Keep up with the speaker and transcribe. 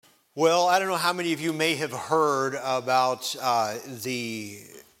Well, I don't know how many of you may have heard about the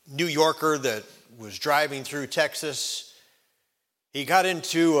New Yorker that was driving through Texas. He got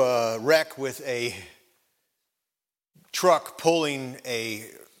into a wreck with a truck pulling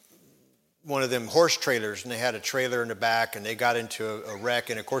one of them horse trailers, and they had a trailer in the back, and they got into a wreck,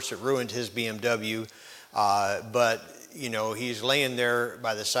 and of course it ruined his BMW. But he's laying there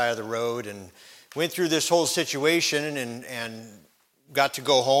by the side of the road and went through this whole situation and got to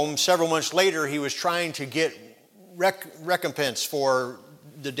go home. Several months later, he was trying to get recompense for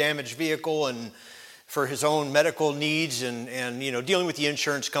the damaged vehicle and for his own medical needs and dealing with the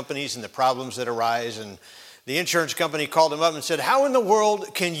insurance companies and the problems that arise. And the insurance company called him up and said, "How in the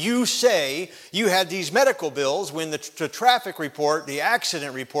world can you say you had these medical bills when the traffic report, the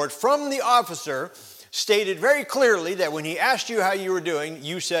accident report from the officer stated very clearly that when he asked you how you were doing,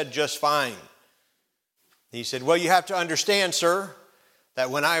 you said just fine?" He said, "Well, you have to understand, sir, that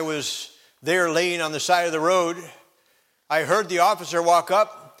when I was there laying on the side of the road, I heard the officer walk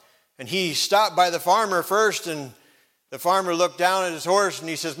up, and he stopped by the farmer first, and the farmer looked down at his horse, and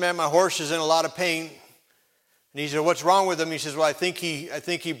he says, 'Man, my horse is in a lot of pain.' And he said, 'What's wrong with him?' He says, 'Well, I think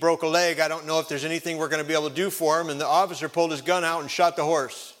he broke a leg. I don't know if there's anything we're going to be able to do for him.' And the officer pulled his gun out and shot the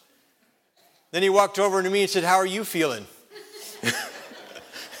horse. Then he walked over to me and said, 'How are you feeling?'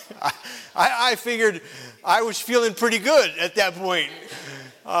 I figured I was feeling pretty good at that point.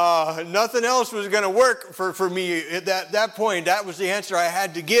 Nothing else was going to work for me at that point. That was the answer I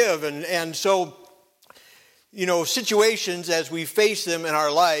had to give. And so, situations as we face them in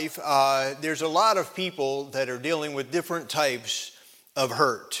our life, there's a lot of people that are dealing with different types of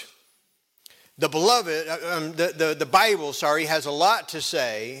hurt. The Bible has a lot to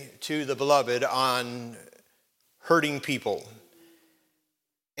say to the beloved on hurting people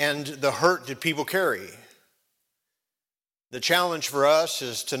and the hurt that people carry. The challenge for us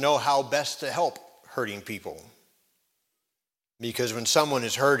is to know how best to help hurting people. Because when someone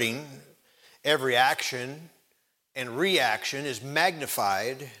is hurting, every action and reaction is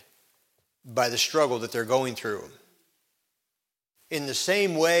magnified by the struggle that they're going through. In the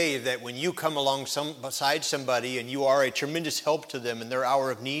same way that when you come beside somebody and you are a tremendous help to them in their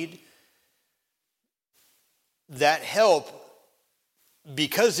hour of need, that help,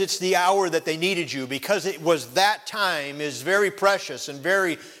 because it's the hour that they needed you, because it was that time, is very precious and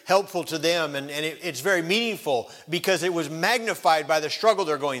very helpful to them, and it's very meaningful because it was magnified by the struggle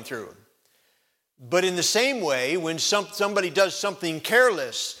they're going through. But in the same way, when somebody does something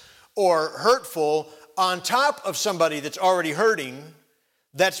careless or hurtful on top of somebody that's already hurting,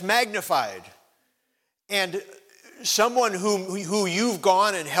 that's magnified. And someone who you've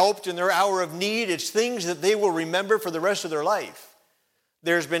gone and helped in their hour of need, it's things that they will remember for the rest of their life.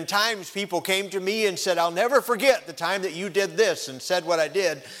 There's been times people came to me and said, "I'll never forget the time that you did this and said what I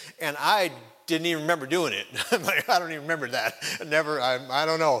did," and I didn't even remember doing it. I'm like, I don't even remember that. I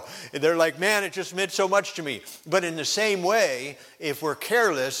don't know. They're like, "Man, it just meant so much to me." But in the same way, if we're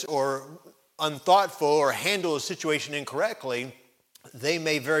careless or unthoughtful or handle a situation incorrectly, they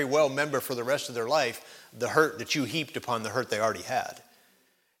may very well remember for the rest of their life the hurt that you heaped upon the hurt they already had.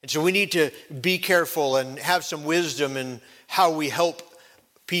 And so we need to be careful and have some wisdom in how we help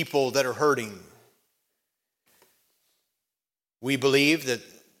people that are hurting. We believe that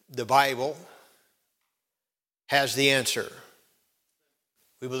the Bible has the answer.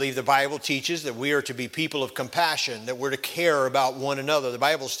 We believe the Bible teaches that we are to be people of compassion, that we're to care about one another. The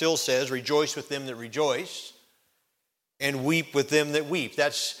Bible still says, "Rejoice with them that rejoice, and weep with them that weep."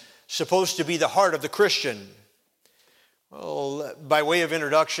 That's supposed to be the heart of the Christian. Well, by way of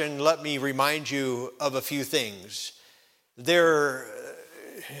introduction, let me remind you of a few things.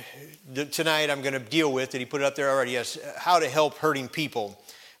 Tonight I'm going to deal with, did he put it up there already? Yes, how to help hurting people.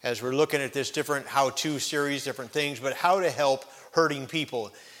 As we're looking at this different how-to series, different things, but how to help hurting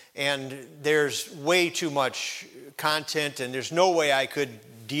people. And there's way too much content, and there's no way I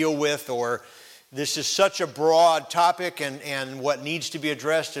could deal with, or this is such a broad topic and what needs to be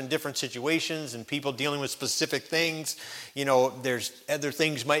addressed in different situations and people dealing with specific things. There's other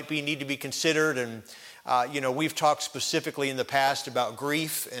things need to be considered, and we've talked specifically in the past about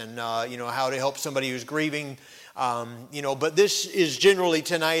grief and, how to help somebody who's grieving. But this is generally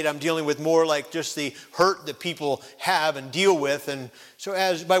tonight, I'm dealing with more like just the hurt that people have and deal with. And so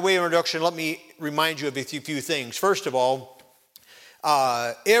by way of introduction, let me remind you of a few things. First of all,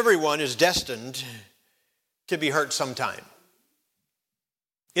 everyone is destined to be hurt sometime.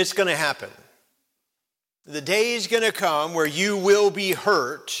 It's going to happen. The day is going to come where you will be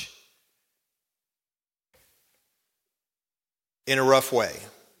hurt in a rough way.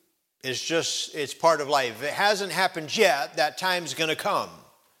 It's part of life. If it hasn't happened yet, that time's going to come.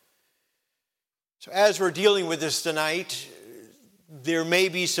 So as we're dealing with this tonight, there may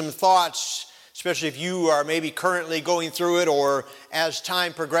be some thoughts, especially if you are maybe currently going through it, or as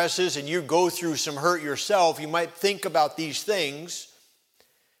time progresses and you go through some hurt yourself, you might think about these things.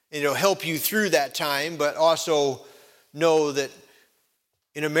 It'll help you through that time, but also know that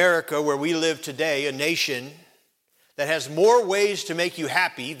in America, where we live today, a nation that has more ways to make you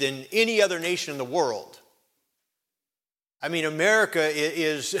happy than any other nation in the world. I mean, America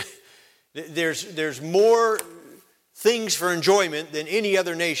is, there's more things for enjoyment than any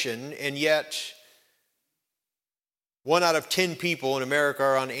other nation, and yet 1 out of 10 people in America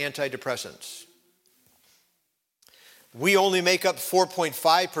are on antidepressants. We only make up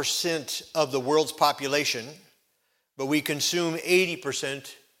 4.5% of the world's population, but we consume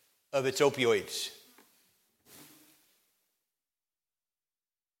 80% of its opioids.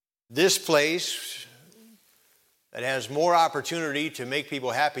 This place that has more opportunity to make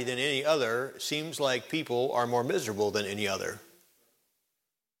people happy than any other seems like people are more miserable than any other.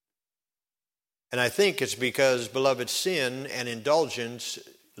 And I think it's because, beloved, sin and indulgence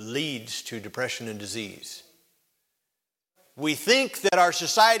leads to depression and disease. We think that our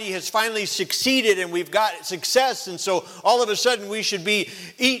society has finally succeeded and we've got success, and so all of a sudden we should be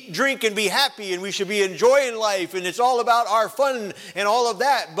eat, drink, and be happy, and we should be enjoying life, and it's all about our fun and all of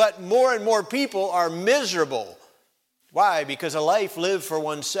that. But more and more people are miserable. Why? Because a life lived for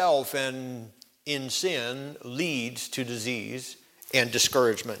oneself and in sin leads to disease and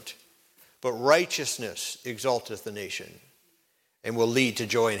discouragement. But righteousness exalteth the nation and will lead to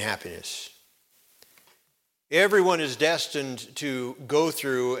joy and happiness. Everyone is destined to go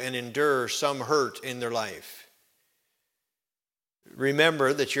through and endure some hurt in their life.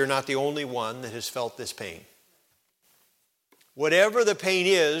 Remember that you're not the only one that has felt this pain. Whatever the pain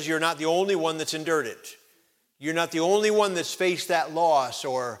is, you're not the only one that's endured it. You're not the only one that's faced that loss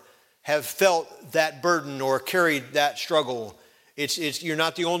or have felt that burden or carried that struggle. You're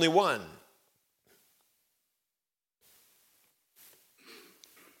not the only one.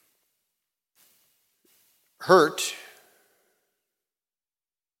 Hurt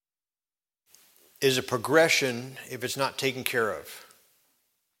is a progression if it's not taken care of.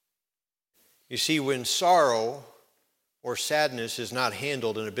 You see, when sorrow or sadness is not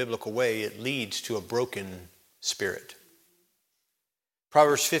handled in a biblical way, it leads to a broken spirit.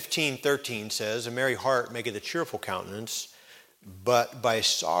 Proverbs 15:13 says, "A merry heart maketh a cheerful countenance, but by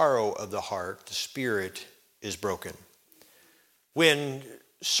sorrow of the heart the spirit is broken." When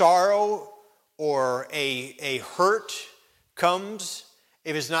sorrow or a hurt comes,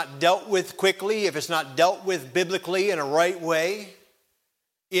 if it's not dealt with quickly, if it's not dealt with biblically in a right way,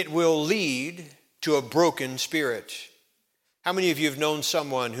 it will lead to a broken spirit. How many of you have known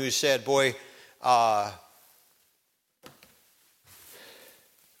someone who said, boy,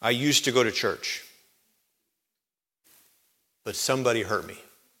 I used to go to church, but somebody hurt me.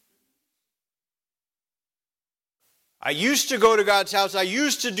 I used to go to God's house. I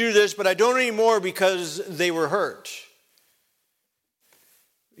used to do this, but I don't anymore because they were hurt.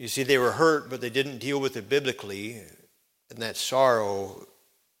 You see, they were hurt, but they didn't deal with it biblically, and that sorrow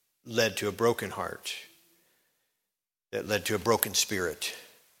led to a broken heart. That led to a broken spirit.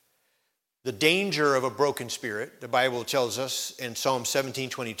 The danger of a broken spirit, the Bible tells us in Psalm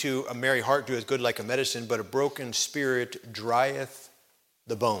 17:22, "A merry heart doeth good like a medicine, but a broken spirit drieth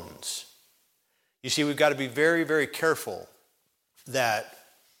the bones." You see, we've got to be very, very careful that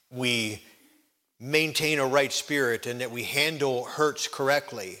we maintain a right spirit and that we handle hurts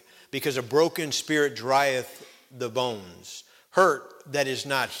correctly, because a broken spirit drieth the bones. Hurt that is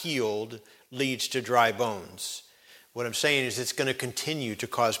not healed leads to dry bones. What I'm saying is it's going to continue to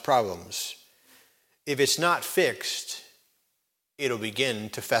cause problems. If it's not fixed, it'll begin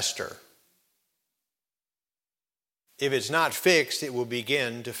to fester. If it's not fixed, it will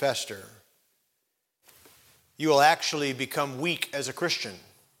begin to fester. You will actually become weak as a Christian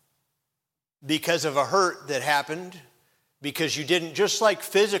because of a hurt that happened, because you didn't, just like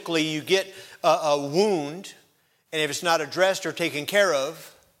physically you get a wound, and if it's not addressed or taken care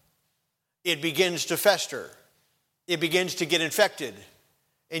of, it begins to fester. It begins to get infected,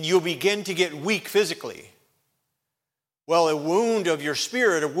 and you'll begin to get weak physically. Well, a wound of your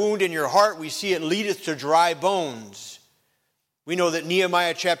spirit, a wound in your heart, we see it leadeth to dry bones. We know that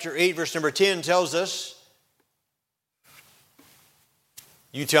Nehemiah chapter 8, verse number 10 tells us,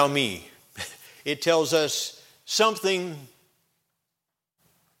 you tell me, it tells us something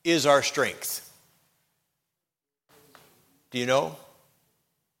is our strength. Do you know?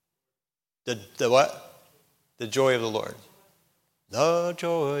 The what? The joy of the Lord. The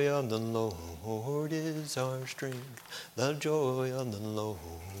joy of the Lord is our strength. The joy of the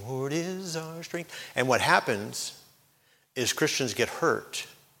Lord is our strength. And what happens is Christians get hurt.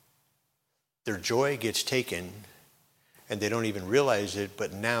 Their joy gets taken, and they don't even realize it,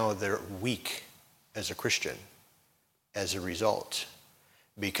 but now they're weak as a Christian as a result,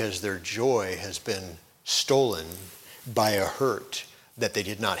 because their joy has been stolen by a hurt that they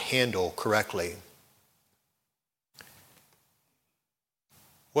did not handle correctly.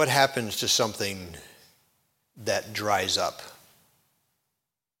 What happens to something that dries up?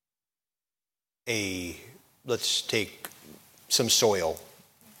 Let's take some soil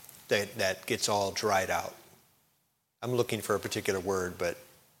that gets all dried out. I'm looking for a particular word, but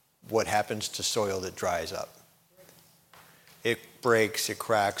what happens to soil that dries up? It breaks, it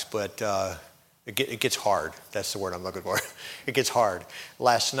cracks, but it gets hard. That's the word I'm looking for. It gets hard.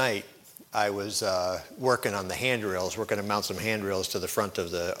 Last night, I was working on the handrails. We're going to mount some handrails to the front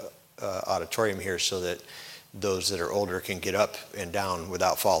of the auditorium here so that those that are older can get up and down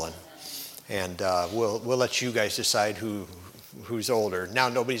without falling. And we'll let you guys decide who's older. Now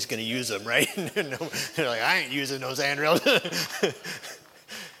nobody's going to use them, right? They're like, I ain't using those handrails.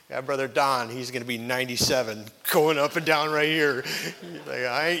 Yeah, Brother Don, he's going to be 97, going up and down right here. Like,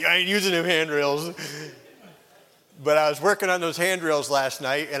 I ain't using them handrails. But I was working on those handrails last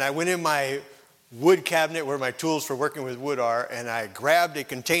night, and I went in my wood cabinet where my tools for working with wood are, and I grabbed a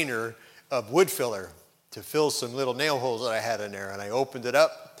container of wood filler to fill some little nail holes that I had in there, and I opened it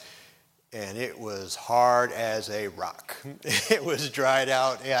up, and it was hard as a rock. It was dried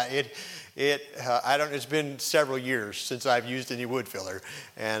out. Yeah, it's been several years since I've used any wood filler,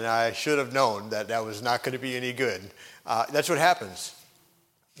 and I should have known that was not going to be any good. That's what happens.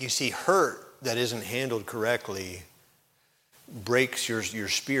 You see, hurt that isn't handled correctly breaks your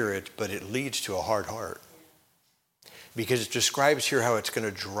spirit, but it leads to a hard heart. Because it describes here how it's going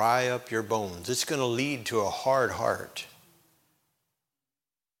to dry up your bones. It's going to lead to a hard heart.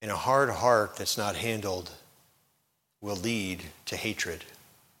 And a hard heart that's not handled will lead to hatred.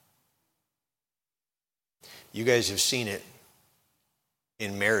 You guys have seen it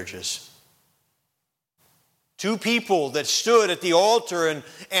in marriages. Two people that stood at the altar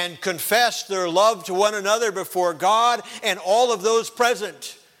and confessed their love to one another before God and all of those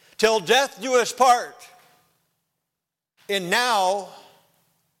present, till death do us part. And now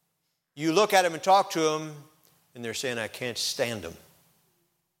you look at them and talk to them, and they're saying, I can't stand him.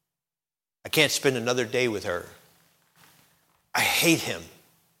 I can't spend another day with her. I hate him.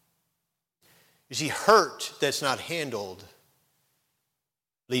 You see, hurt that's not handled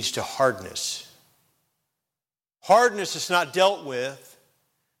leads to hardness. Hardness that's not dealt with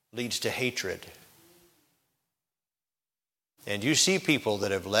leads to hatred. And you see people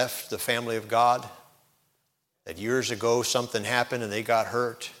that have left the family of God, that years ago something happened and they got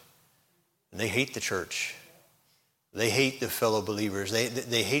hurt, and they hate the church. They hate the fellow believers.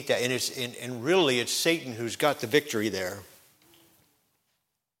 They hate that. And really it's Satan who's got the victory there.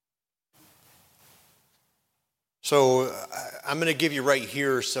 So I'm going to give you right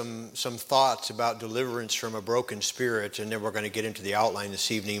here some thoughts about deliverance from a broken spirit, and then we're going to get into the outline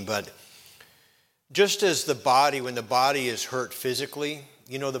this evening. But just as the body, when the body is hurt physically,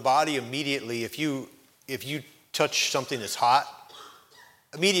 the body immediately, if you touch something that's hot,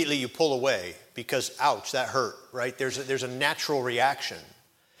 immediately you pull away because, ouch, that hurt, right? There's a natural reaction.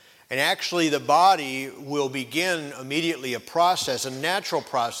 And actually the body will begin immediately a natural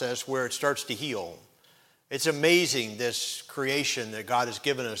process where it starts to heal. It's amazing, this creation that God has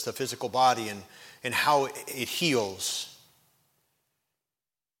given us, the physical body, and how it heals.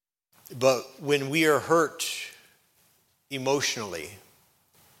 But when we are hurt emotionally,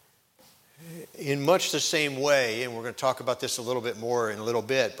 in much the same way, and we're going to talk about this a little bit more in a little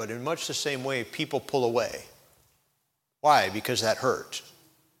bit, but in much the same way, people pull away. Why? Because that hurt.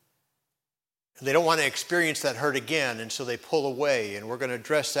 They don't want to experience that hurt again, and so they pull away, and we're going to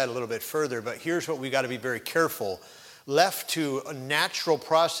address that a little bit further. But here's what we got to be very careful. Left to natural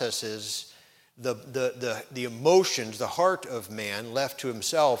processes, the emotions, the heart of man, left to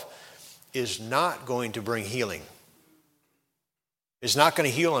himself, is not going to bring healing. It's not going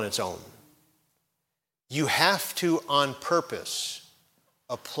to heal on its own. You have to, on purpose,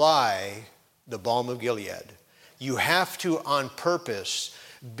 apply the balm of Gilead. You have to, on purpose,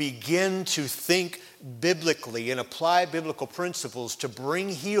 begin to think biblically and apply biblical principles to bring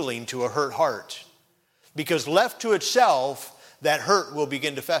healing to a hurt heart. Because left to itself, that hurt will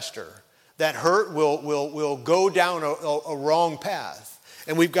begin to fester. That hurt will go down a wrong path.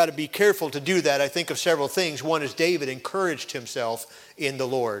 And we've got to be careful to do that. I think of several things. One is David encouraged himself in the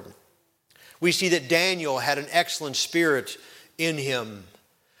Lord. We see that Daniel had an excellent spirit in him.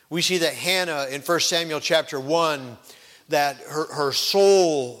 We see that Hannah in 1 Samuel chapter 1, that her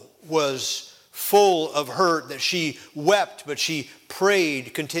soul was full of hurt, that she wept, but she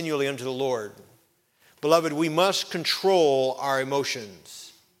prayed continually unto the Lord. Beloved, we must control our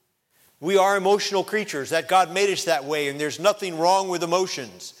emotions. We are emotional creatures, that God made us that way, and there's nothing wrong with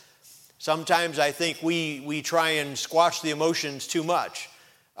emotions. Sometimes I think we try and squash the emotions too much.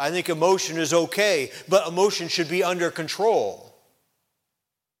 I think emotion is okay, but emotion should be under control.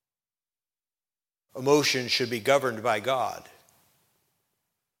 Emotion should be governed by God.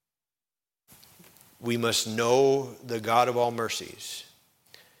 We must know the God of all mercies.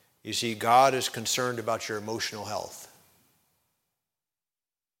 You see, God is concerned about your emotional health.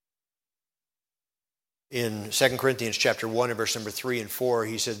 In 2 Corinthians chapter 1 and verse number 3 and 4,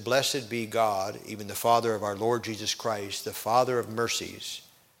 he said, "Blessed be God, even the Father of our Lord Jesus Christ, the Father of mercies,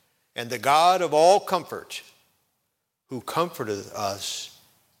 and the God of all comfort, who comforteth us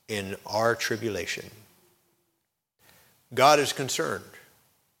in our tribulation." God is concerned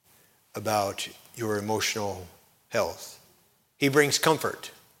about your emotional health. He brings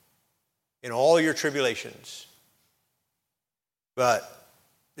comfort in all your tribulations. But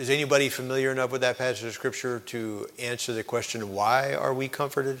is anybody familiar enough with that passage of Scripture to answer the question, why are we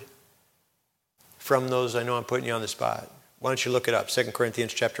comforted from those? I know I'm putting you on the spot. Why don't you look it up? 2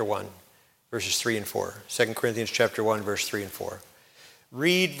 Corinthians chapter 1, verses 3 and 4. 2 Corinthians chapter 1, verse 3 and 4.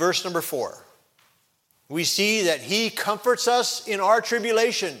 Read verse number 4. We see that he comforts us in our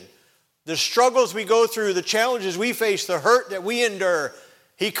tribulation. The struggles we go through, the challenges we face, the hurt that we endure,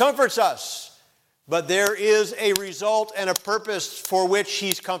 he comforts us. But there is a result and a purpose for which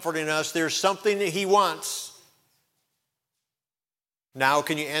he's comforting us. There's something that he wants. Now,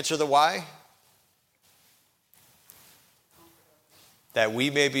 can you answer the why? That we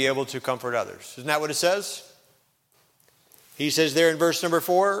may be able to comfort others. Isn't that what it says? He says there in verse number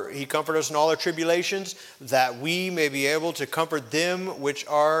 4, he comforts us in all our tribulations, that we may be able to comfort them which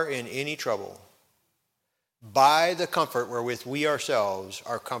are in any trouble, by the comfort wherewith we ourselves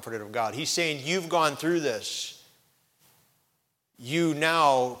are comforted of God. He's saying, you've gone through this. You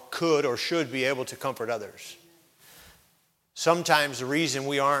now could or should be able to comfort others. Sometimes the reason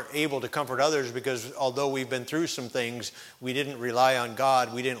we aren't able to comfort others is because although we've been through some things, we didn't rely on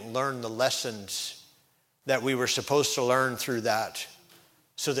God. We didn't learn the lessons that we were supposed to learn through that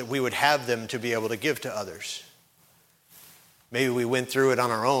so that we would have them to be able to give to others. Maybe we went through it on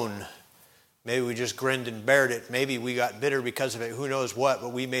our own. Maybe we just grinned and bared it. Maybe we got bitter because of it. Who knows what,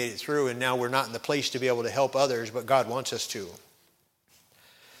 but we made it through, and now we're not in the place to be able to help others, but God wants us to.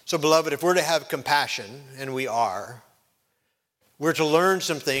 So, beloved, if we're to have compassion, and we are, we're to learn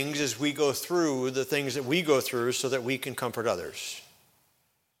some things as we go through the things that we go through so that we can comfort others.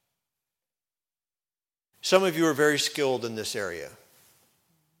 Some of you are very skilled in this area.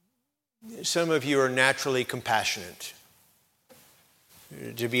 Some of you are naturally compassionate.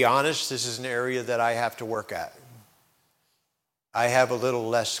 To be honest, this is an area that I have to work at. I have a little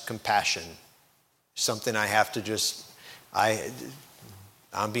less compassion. Something I have to just,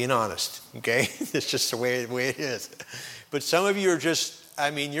 I'm being honest, okay? It's just the way it is. But some of you are just,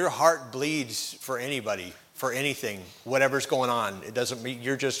 your heart bleeds for anybody, for anything, whatever's going on. It doesn't mean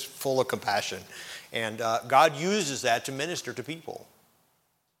you're just full of compassion. And God uses that to minister to people.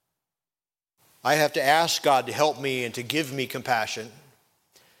 I have to ask God to help me and to give me compassion.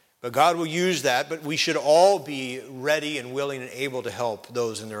 But God will use that, but we should all be ready and willing and able to help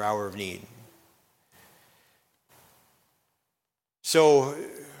those in their hour of need. So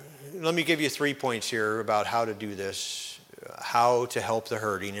let me give you 3 points here about how to do this, how to help the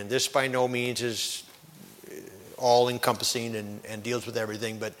hurting. And this by no means is all-encompassing and deals with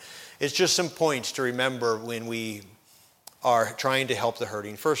everything, but it's just some points to remember when we are trying to help the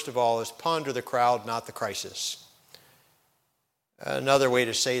hurting. First of all is ponder the crowd, not the crisis. Another way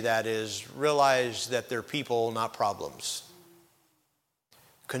to say that is realize that they're people, not problems.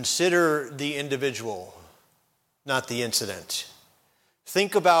 Consider the individual, not the incident.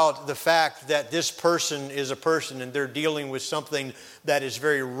 Think about the fact that this person is a person and they're dealing with something that is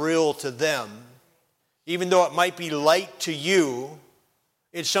very real to them. Even though it might be light to you,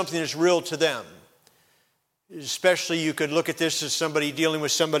 it's something that's real to them. Especially you could look at this as somebody dealing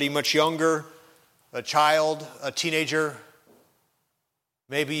with somebody much younger, a child, a teenager,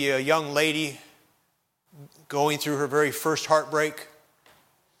 maybe a young lady going through her very first heartbreak.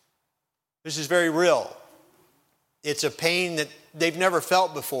 This is very real. It's a pain that they've never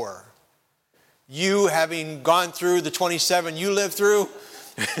felt before. You, having gone through the 27 you lived through,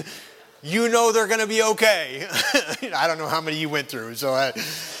 you know they're going to be okay. I don't know how many you went through, so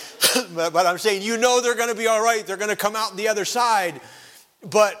But I'm saying, you know they're going to be all right. They're going to come out the other side.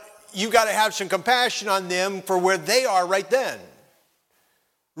 But you got to have some compassion on them for where they are right then.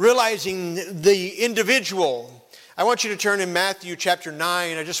 Realizing the individual. I want you to turn in Matthew chapter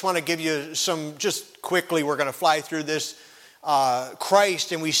 9. I just want to give you some, just quickly, we're going to fly through this.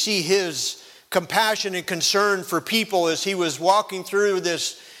 Christ, and we see his compassion and concern for people as he was walking through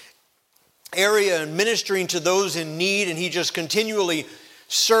this area and ministering to those in need, and he just continually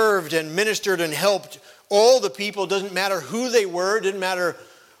served and ministered and helped all the people. It doesn't matter who they were, it didn't matter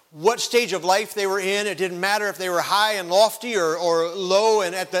what stage of life they were in, it didn't matter if they were high and lofty or low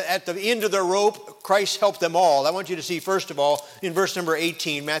and at the end of their rope. Christ helped them all. I want you to see, first of all, in verse number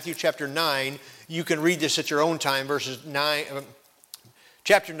 18, Matthew chapter 9, you can read this at your own time,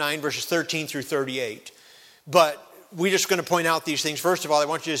 chapter 9, verses 13 through 38. But we're just going to point out these things. First of all, I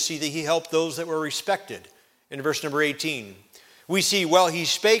want you to see that he helped those that were respected. In verse number 18, we see, while he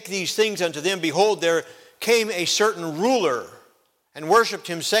spake these things unto them, behold, there came a certain ruler and worshipped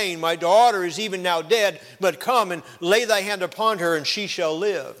him, saying, My daughter is even now dead, but come and lay thy hand upon her, and she shall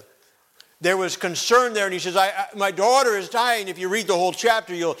live. There was concern there, and he says, my daughter is dying. If you read the whole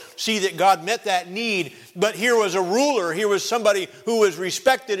chapter, you'll see that God met that need. But here was a ruler. Here was somebody who was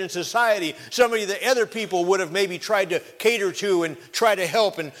respected in society, somebody that other people would have maybe tried to cater to and try to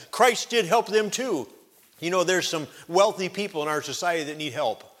help, and Christ did help them too. You know, there's some wealthy people in our society that need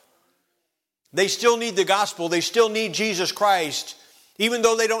help. They still need the gospel. They still need Jesus Christ, even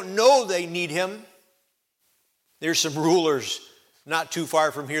though they don't know they need him. There's some rulers not too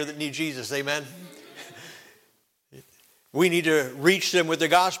far from here that need Jesus, amen? We need to reach them with the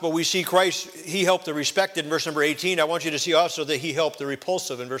gospel. We see Christ, he helped the respected in verse number 18. I want you to see also that he helped the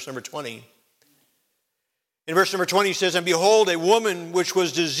repulsive in verse number 20. In verse number 20 he says, And behold, a woman which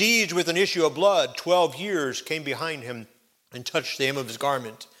was diseased with an issue of blood 12 years came behind him and touched the hem of his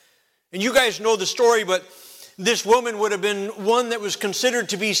garment. And you guys know the story, but this woman would have been one that was considered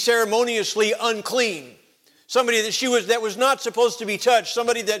to be ceremoniously unclean. Somebody that was not supposed to be touched.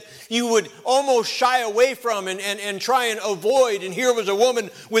 Somebody that you would almost shy away from and try and avoid. And here was a woman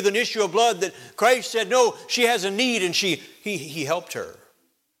with an issue of blood that Christ said, no, she has a need, and he helped her.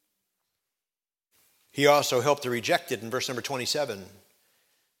 He also helped the rejected in verse number 27.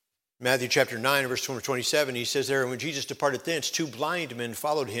 Matthew chapter 9, verse number 27, he says there, And when Jesus departed thence, 2 blind men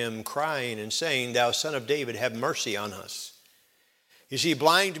followed him, crying and saying, Thou Son of David, have mercy on us. You see,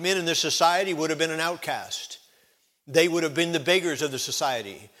 blind men in this society would have been an outcast. They would have been the beggars of the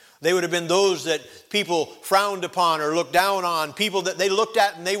society. They would have been those that people frowned upon or looked down on, people that they looked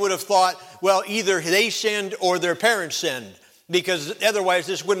at and they would have thought, well, either they sinned or their parents sinned, because otherwise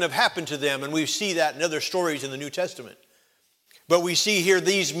this wouldn't have happened to them. And we see that in other stories in the New Testament. But we see here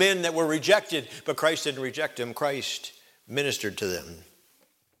these men that were rejected, but Christ didn't reject them. Christ ministered to them.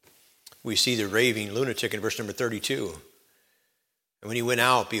 We see the raving lunatic in verse number 32. And when he went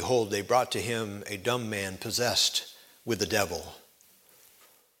out, behold, they brought to him a dumb man possessed with the devil.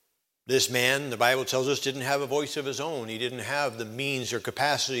 This man, the Bible tells us, didn't have a voice of his own. He didn't have the means or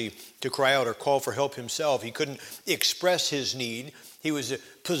capacity to cry out or call for help himself. He couldn't express his need. He was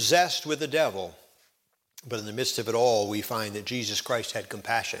possessed with the devil. But in the midst of it all, we find that Jesus Christ had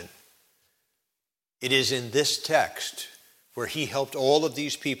compassion. It is in this text where he helped all of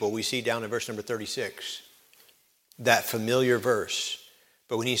these people. We see down in verse number 36, that familiar verse.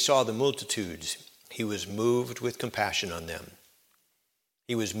 But when he saw the multitudes, he was moved with compassion on them.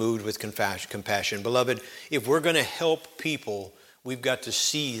 He was moved with compassion. Beloved, if we're going to help people, we've got to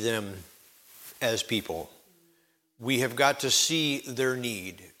see them as people. We have got to see their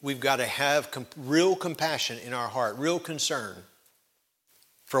need. We've got to have real compassion in our heart, real concern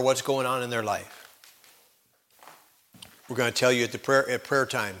for what's going on in their life. We're going to tell you at prayer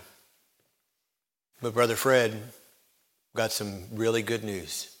time. But Brother Fred got some really good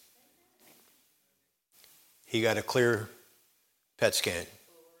news. He got a clear PET scan.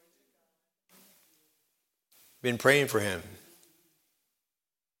 Been praying for him.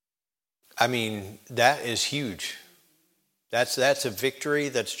 I mean, that is huge. That's a victory.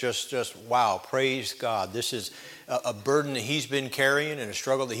 That's just wow. Praise God. This is a burden that he's been carrying and a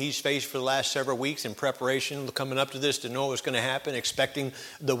struggle that he's faced for the last several weeks in preparation, coming up to this to know what's going to happen, expecting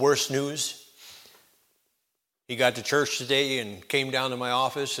the worst news. He got to church today and came down to my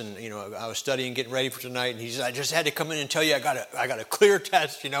office, and I was studying, getting ready for tonight, and he said, I just had to come in and tell you I got a clear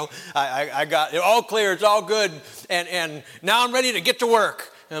test. I got it all clear. It's all good, and now I'm ready to get to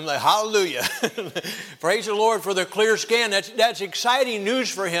work. And I'm like, hallelujah. Praise the Lord for the clear scan. That's exciting news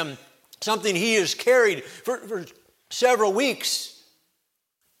for him. Something he has carried for several weeks.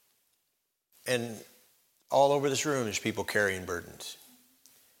 And all over this room there's people carrying burdens.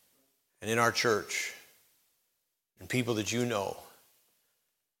 and in our church and people that you know.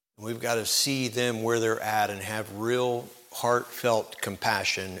 We've got to see them where they're at and have real heartfelt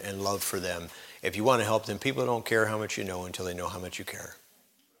compassion and love for them. If you want to help them, people don't care how much you know until they know how much you care.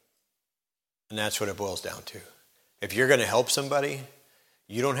 And that's what it boils down to. If you're going to help somebody,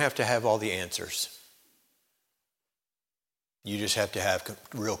 you don't have to have all the answers. You just have to have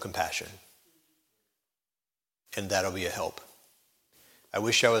real compassion. And that'll be a help. I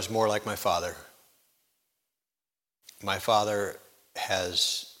wish I was more like my father. My father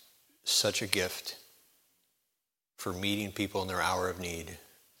has such a gift for meeting people in their hour of need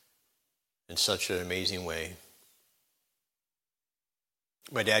in such an amazing way.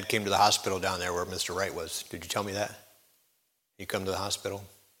 My dad came to the hospital down there where Mr. Wright was. Did you tell me that? You come to the hospital?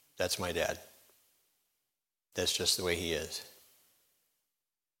 That's my dad. That's just the way he is.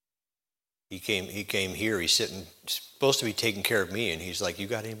 He came here, he's supposed to be taking care of me, and he's like, you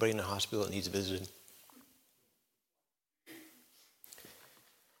got anybody in the hospital that needs visited?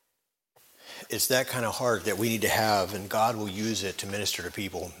 It's that kind of heart that we need to have, and God will use it to minister to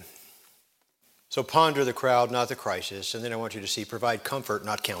people. So ponder the crowd, not the crisis, and then I want you to see, provide comfort,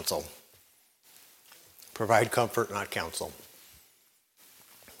 not counsel. Provide comfort, not counsel.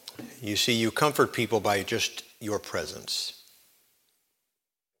 You see, you comfort people by just your presence.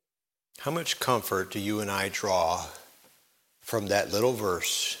 How much comfort do you and I draw from that little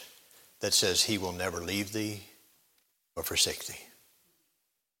verse that says, he will never leave thee or forsake thee?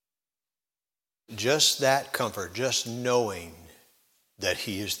 Just that comfort, just knowing that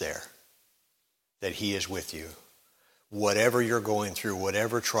he is there, that he is with you. Whatever you're going through,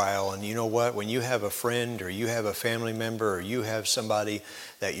 whatever trial, and you know what? When you have a friend or you have a family member or you have somebody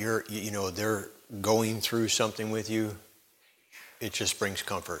that they're going through something with you, it just brings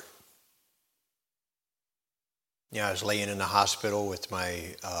comfort. Yeah, I was laying in the hospital with my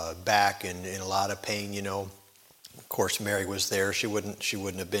back and in a lot of pain, Of course, Mary was there. She wouldn't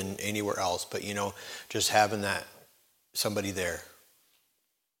have been anywhere else. But, just having that somebody there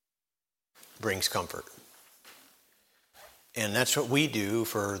brings comfort. And that's what we do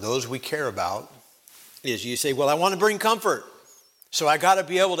for those we care about, is you say, well, I want to bring comfort, so I got to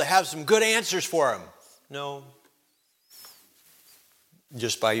be able to have some good answers for them. No.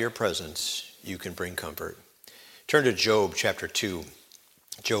 Just by your presence, you can bring comfort. Turn to Job chapter 2.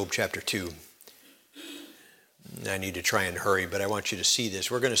 Job chapter 2. I need to try and hurry, but I want you to see this.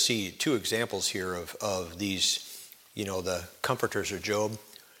 We're going to see two examples here of these, the comforters of Job.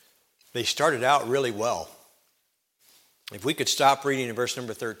 They started out really well. If we could stop reading in verse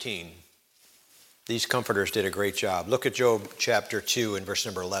number 13, these comforters did a great job. Look at Job chapter 2 and verse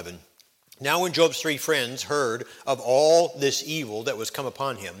number 11. Now when Job's three friends heard of all this evil that was come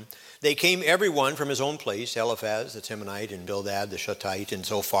upon him, they came every one from his own place, Eliphaz the Temanite, and Bildad the Shuhite, and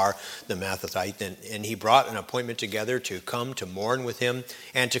Zophar the Maathite, and he brought an appointment together to come to mourn with him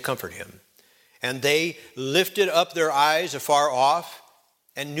and to comfort him. And they lifted up their eyes afar off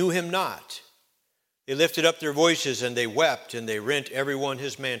and knew him not. They lifted up their voices and they wept, and they rent every one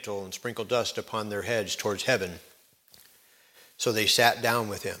his mantle and sprinkled dust upon their heads towards heaven. So they sat down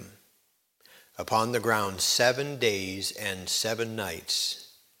with him upon the ground 7 days and 7 nights,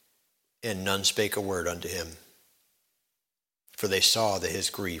 and none spake a word unto him, for they saw that his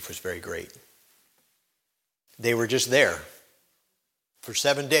grief was very great. They were just there. For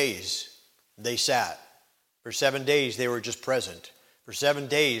 7 days, they sat. For 7 days, they were just present. For 7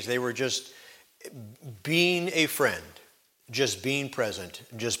 days, they were just being a friend, just being present,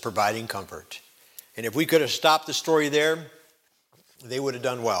 just providing comfort. And if we could have stopped the story there, they would have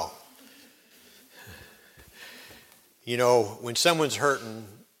done well. When someone's hurting,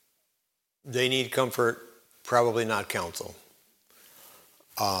 they need comfort, probably not counsel.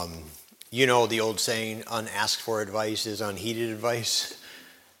 The old saying, unasked for advice is unheeded advice.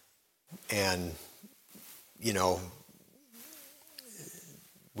 And,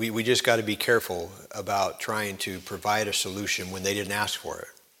 we just got to be careful about trying to provide a solution when they didn't ask for it.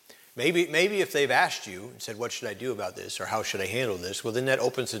 Maybe if they've asked you and said, what should I do about this, or how should I handle this? Well, then that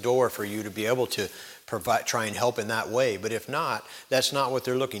opens the door for you to be able to try and help in that way. But if not, that's not what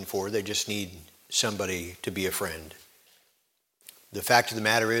they're looking for. They just need somebody to be a friend. The fact of the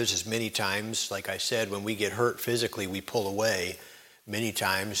matter is many times, like I said, when we get hurt physically, we pull away. Many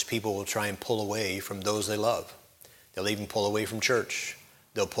times people will try and pull away from those they love. They'll even pull away from church.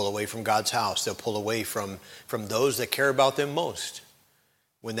 They'll pull away from God's house. They'll pull away from those that care about them most,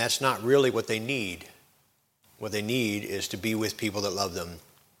 when that's not really what they need. What they need is to be with people that love them.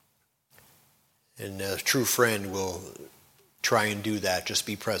 And a true friend will try and do that, just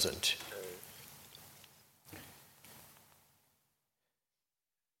be present.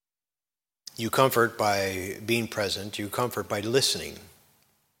 You comfort by being present. You comfort by listening.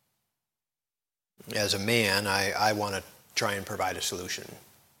 As a man, I want to try and provide a solution.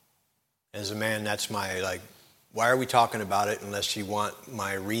 As a man, that's my, why are we talking about it unless you want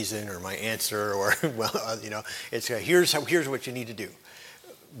my reason or my answer or, it's here's what you need to do.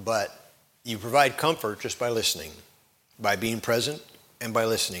 But you provide comfort just by listening, by being present and by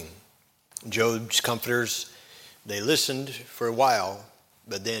listening. Job's comforters, they listened for a while,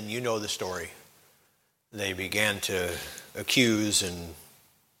 but then you know the story. They began to accuse and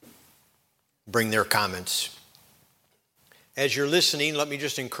bring their comments. As you're listening, let me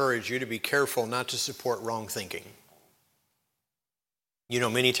just encourage you to be careful not to support wrong thinking.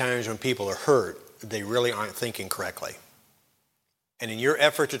 Many times when people are hurt, they really aren't thinking correctly. And in your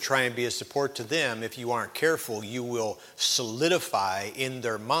effort to try and be a support to them, if you aren't careful, you will solidify in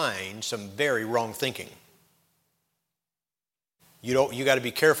their mind some very wrong thinking. You got to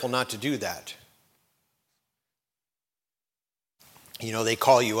be careful not to do that. They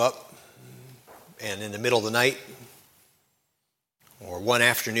call you up, and in the middle of the night or one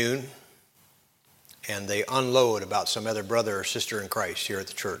afternoon, and they unload about some other brother or sister in Christ here at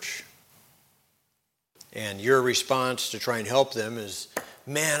the church. And your response to try and help them is,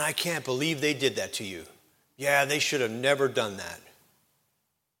 man, I can't believe they did that to you. Yeah, they should have never done that.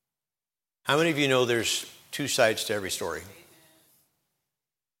 How many of you know there's two sides to every story?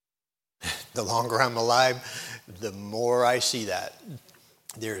 The longer I'm alive, the more I see that.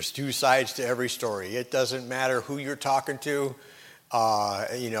 There's two sides to every story. It doesn't matter who you're talking to.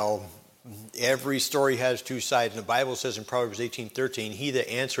 Every story has two sides. And the Bible says in Proverbs 18:13, he that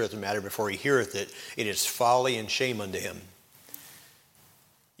answereth the matter before he heareth it, it is folly and shame unto him.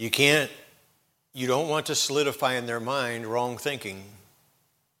 You don't want to solidify in their mind wrong thinking.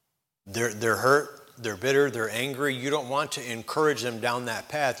 They're hurt, they're bitter, they're angry. You don't want to encourage them down that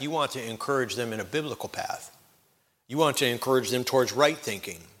path. You want to encourage them in a biblical path. You want to encourage them towards right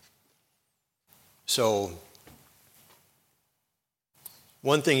thinking. So,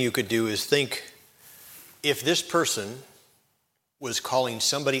 one thing you could do is think, if this person was calling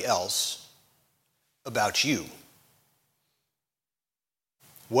somebody else about you,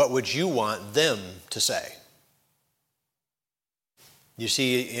 what would you want them to say? You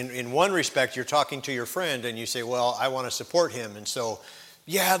see, in one respect, you're talking to your friend and you say, well, I want to support him. And so,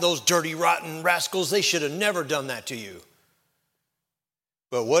 yeah, those dirty, rotten rascals, they should have never done that to you.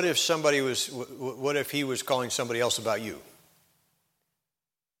 But what if he was calling somebody else about you?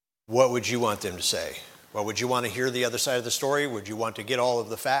 What would you want them to say? Well, would you want to hear the other side of the story? Would you want to get all of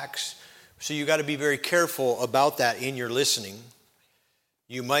the facts? So you got to be very careful about that in your listening.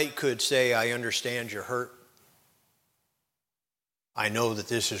 You could say, I understand you're hurt. I know that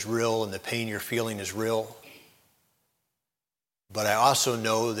this is real and the pain you're feeling is real. But I also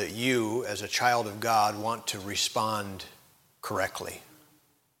know that you, as a child of God, want to respond correctly.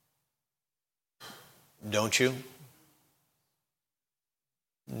 Don't you?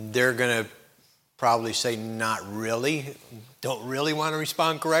 They're going to probably say, not really. Don't really want to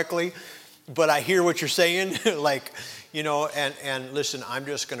respond correctly. But I hear what you're saying. And listen, I'm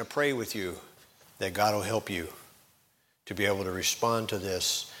just going to pray with you that God will help you to be able to respond to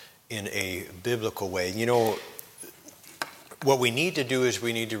this in a biblical way. What we need to do is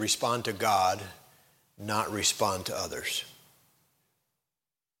we need to respond to God, not respond to others.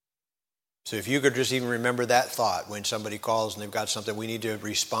 So if you could just even remember that thought when somebody calls and they've got something, we need to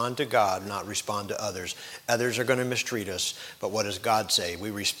respond to God, not respond to others. Others are going to mistreat us, but what does God say? We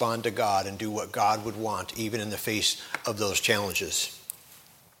respond to God and do what God would want, even in the face of those challenges.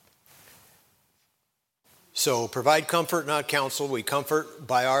 So provide comfort, not counsel. We comfort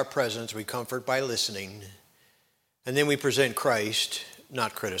by our presence. We comfort by listening. And then we present Christ,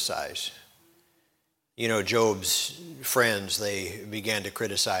 not criticize. Job's friends, they began to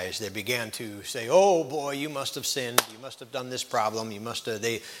criticize. They began to say, oh boy, you must have sinned. You must have done this problem. You must have,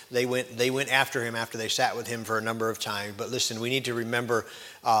 they went after him after they sat with him for a number of times. But listen, we need to remember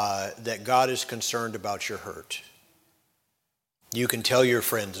that God is concerned about your hurt. You can tell your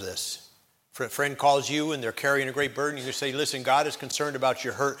friends this. If a friend calls you and they're carrying a great burden, you can say, listen, God is concerned about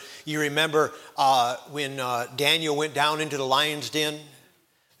your hurt. You remember when Daniel went down into the lion's den?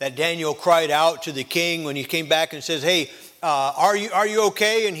 That Daniel cried out to the king when he came back and says, hey, are you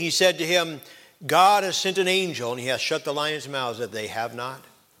okay? And he said to him, God has sent an angel and he has shut the lions' mouths that they have not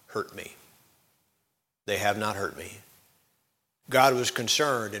hurt me. They have not hurt me. God was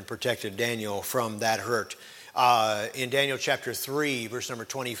concerned and protected Daniel from that hurt. In Daniel chapter 3, verse number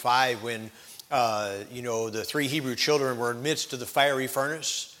 25, when the three Hebrew children were in the midst of the fiery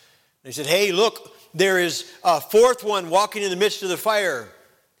furnace, they said, hey, look, there is a fourth one walking in the midst of the fire.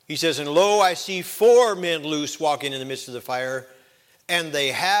 He says, and lo, I see 4 men loose walking in the midst of the fire, and they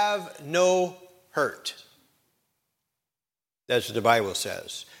have no hurt. That's what the Bible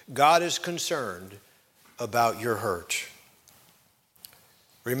says. God is concerned about your hurt.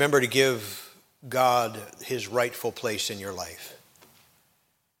 Remember to give God his rightful place in your life.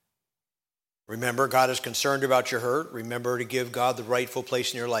 Remember, God is concerned about your hurt. Remember to give God the rightful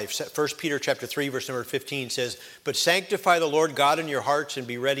place in your life. 1 Peter chapter 3, verse number 15 says, but sanctify the Lord God in your hearts, and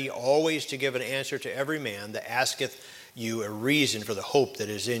be ready always to give an answer to every man that asketh you a reason for the hope that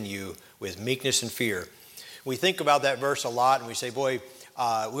is in you with meekness and fear. We think about that verse a lot, and we say, boy,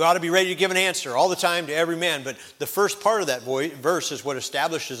 we ought to be ready to give an answer all the time to every man. But the first part of that verse is what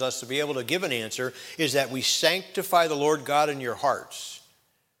establishes us to be able to give an answer, is that we sanctify the Lord God in your hearts.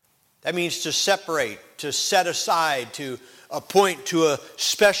 That means to separate, to set aside, to appoint to a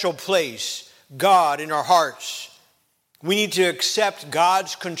special place God in our hearts. We need to accept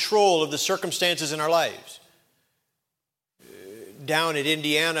God's control of the circumstances in our lives. Down at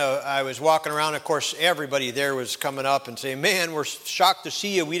Indiana, I was walking around. Of course, everybody there was coming up and saying, man, we're shocked to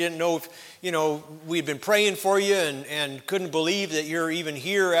see you. We didn't know if, we'd been praying for you and couldn't believe that you're even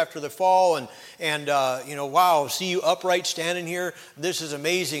here after the fall. And wow, see you upright standing here. This is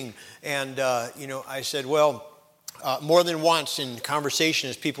amazing. And, I said, well, more than once in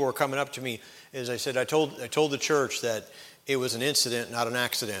conversation as people were coming up to me, as I said, I told the church that it was an incident, not an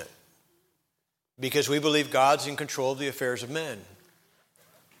accident. Because we believe God's in control of the affairs of men.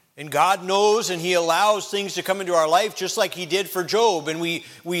 And God knows, and he allows things to come into our life just like he did for Job. And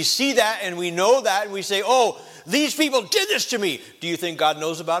we see that and we know that and we say, oh, these people did this to me. Do you think God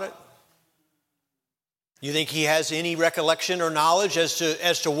knows about it? You think he has any recollection or knowledge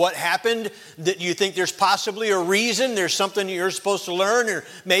as to what happened? That you think there's possibly a reason, there's something you're supposed to learn, or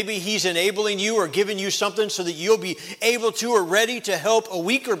maybe he's enabling you or giving you something so that you'll be able to or ready to help a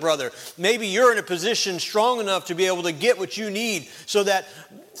weaker brother. Maybe you're in a position strong enough to be able to get what you need so that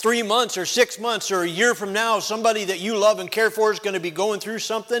 3 months or 6 months or a year from now, somebody that you love and care for is going to be going through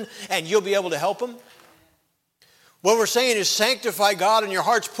something and you'll be able to help them. What we're saying is sanctify God in your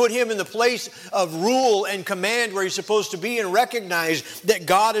hearts. Put him in the place of rule and command where he's supposed to be, and recognize that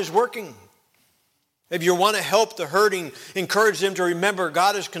God is working. If you want to help the hurting, encourage them to remember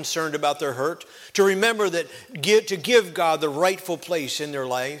God is concerned about their hurt. To remember to give God the rightful place in their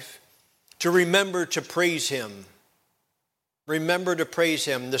life. To remember to praise him. Remember to praise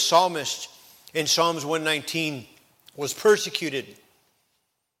him. The psalmist in Psalms 119 was persecuted.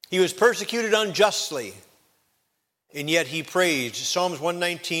 He was persecuted unjustly. And yet he praised. Psalms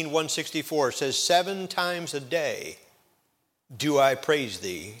 119, 164 says, 7 times a day do I praise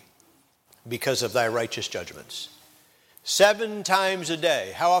thee because of thy righteous judgments. 7 times a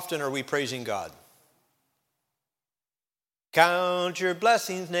day. How often are we praising God? Count your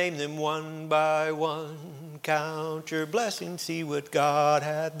blessings, name them one by one. Count your blessings, see what God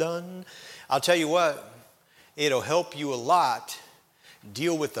hath done. I'll tell you what, it'll help you a lot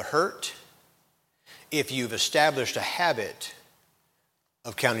deal with the hurt if you've established a habit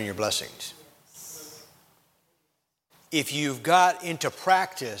of counting your blessings. If you've got into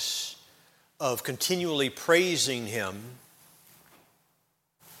practice of continually praising him,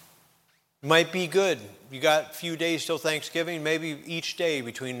 might be good. You got a few days till Thanksgiving, maybe each day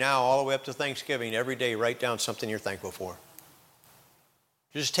between now all the way up to Thanksgiving, every day write down something you're thankful for.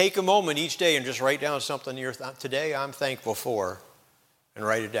 Just take a moment each day and just write down something today I'm thankful for, and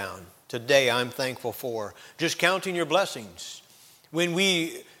write it down. Today I'm thankful for. Just counting your blessings. When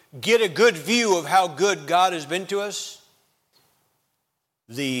we get a good view of how good God has been to us,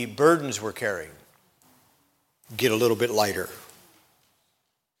 the burdens we're carrying get a little bit lighter.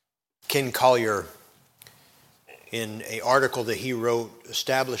 Ken Collier, in an article that he wrote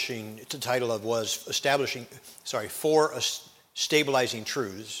establishing, the title of was establishing, 4 stabilizing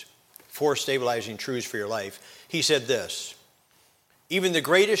truths, 4 stabilizing truths for your life. He said this: even the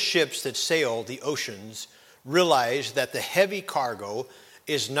greatest ships that sail the oceans realize that the heavy cargo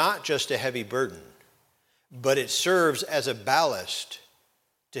is not just a heavy burden, but it serves as a ballast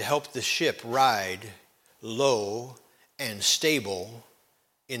to help the ship ride low and stable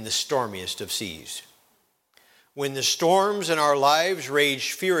in the stormiest of seas. When the storms in our lives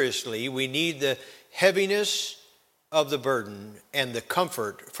rage furiously, we need the heaviness of the burden and the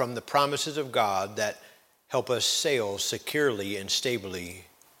comfort from the promises of God that help us sail securely and stably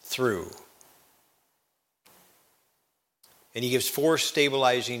through. And he gives 4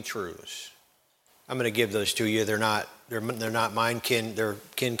 stabilizing truths. I'm going to give those to you. They're not mine. They're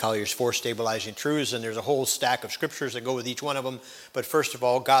Ken Collier's 4 stabilizing truths, and there's a whole stack of scriptures that go with each one of them. But first of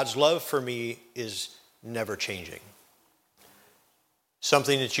all, God's love for me is never changing.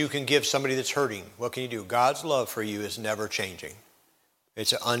 Something that you can give somebody that's hurting. What can you do? God's love for you is never changing.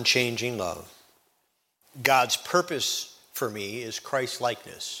 It's an unchanging love. God's purpose for me is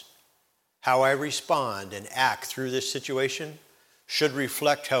Christ-likeness. How I respond and act through this situation should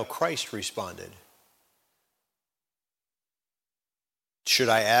reflect how Christ responded. Should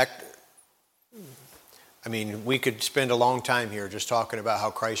I act? I mean, we could spend a long time here just talking about how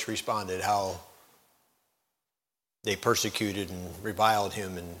Christ responded, how they persecuted and reviled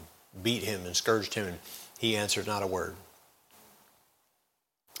him and beat him and scourged him, and he answered not a word.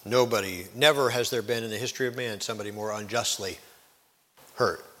 Nobody, never has there been in the history of man somebody more unjustly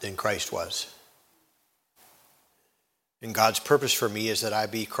hurt than Christ was. And God's purpose for me is that I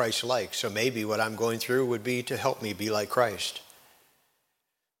be Christ-like. So maybe what I'm going through would be to help me be like Christ.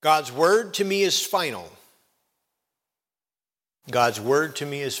 God's word to me is final. God's word to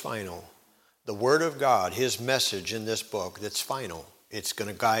me is final. The word of God, his message in this book, that's final. It's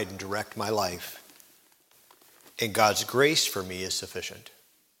going to guide and direct my life. And God's grace for me is sufficient.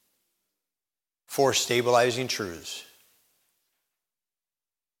 4 stabilizing truths.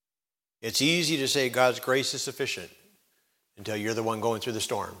 It's easy to say God's grace is sufficient until you're the one going through the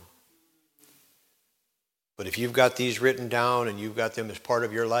storm. But if you've got these written down and you've got them as part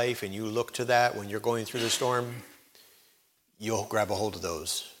of your life and you look to that when you're going through the storm, you'll grab a hold of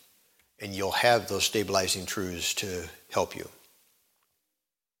those and you'll have those stabilizing truths to help you.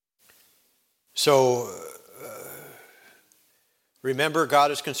 So remember,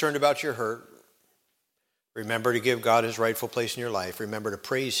 God is concerned about your hurt. Remember to give God his rightful place in your life. Remember to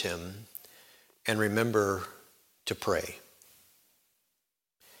praise him. And remember to pray.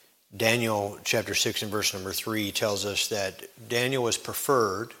 Daniel chapter 6 and verse number 3 tells us that Daniel was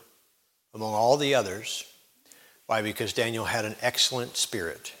preferred among all the others. Why? Because Daniel had an excellent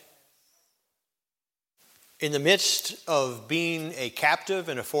spirit. In the midst of being a captive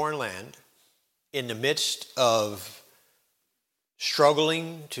in a foreign land, in the midst of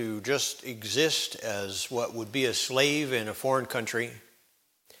struggling to just exist as what would be a slave in a foreign country,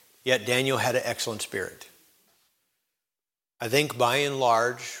 yet Daniel had an excellent spirit. I think by and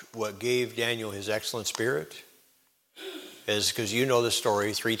large, what gave Daniel his excellent spirit is because you know the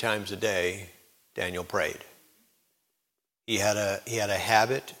story, 3 times a day, Daniel prayed. He had a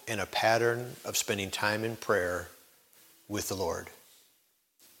habit and a pattern of spending time in prayer with the Lord.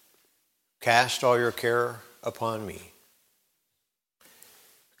 Cast all your care upon me.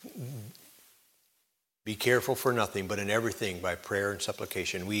 Be careful for nothing, but in everything by prayer and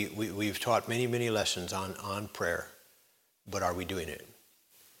supplication. We've taught many, many lessons on prayer, but are we doing it?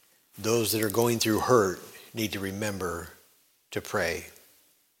 Those that are going through hurt need to remember to pray.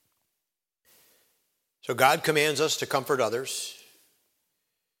 So God commands us to comfort others.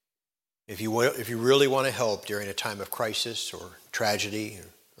 If you really want to help during a time of crisis or tragedy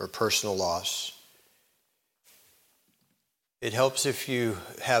or personal loss, it helps if you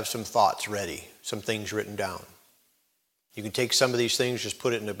have some thoughts ready, some things written down. You can take some of these things, just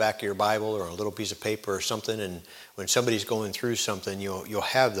put it in the back of your Bible or a little piece of paper or something, and when somebody's going through something, you'll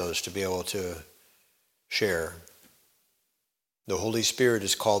have those to be able to share. The Holy Spirit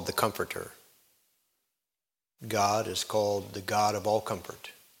is called the Comforter. God is called the God of all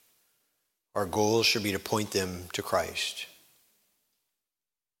comfort. Our goal should be to point them to Christ.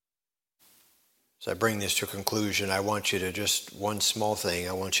 As I bring this to a conclusion, I want you to just, one small thing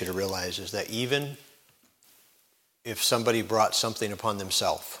I want you to realize is that even if somebody brought something upon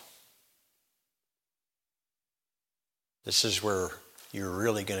themselves, this is where you're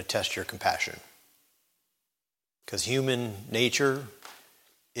really going to test your compassion. Because human nature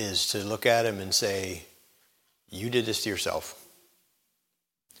is to look at him and say, you did this to yourself.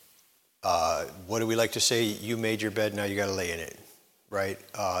 What do we like to say? You made your bed, now you got to lay in it, right?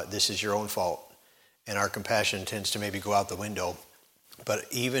 This is your own fault. And our compassion tends to maybe go out the window. But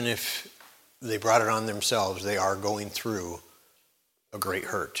even if they brought it on themselves, they are going through a great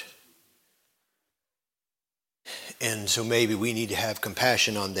hurt. And so maybe we need to have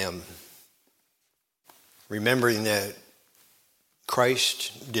compassion on them, remembering that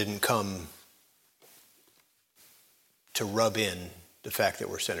Christ didn't come to rub in the fact that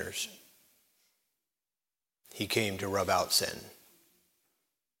we're sinners. He came to rub out sin.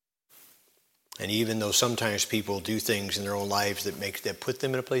 And even though sometimes people do things in their own lives that put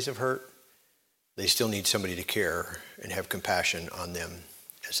them in a place of hurt, they still need somebody to care and have compassion on them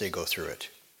as they go through it.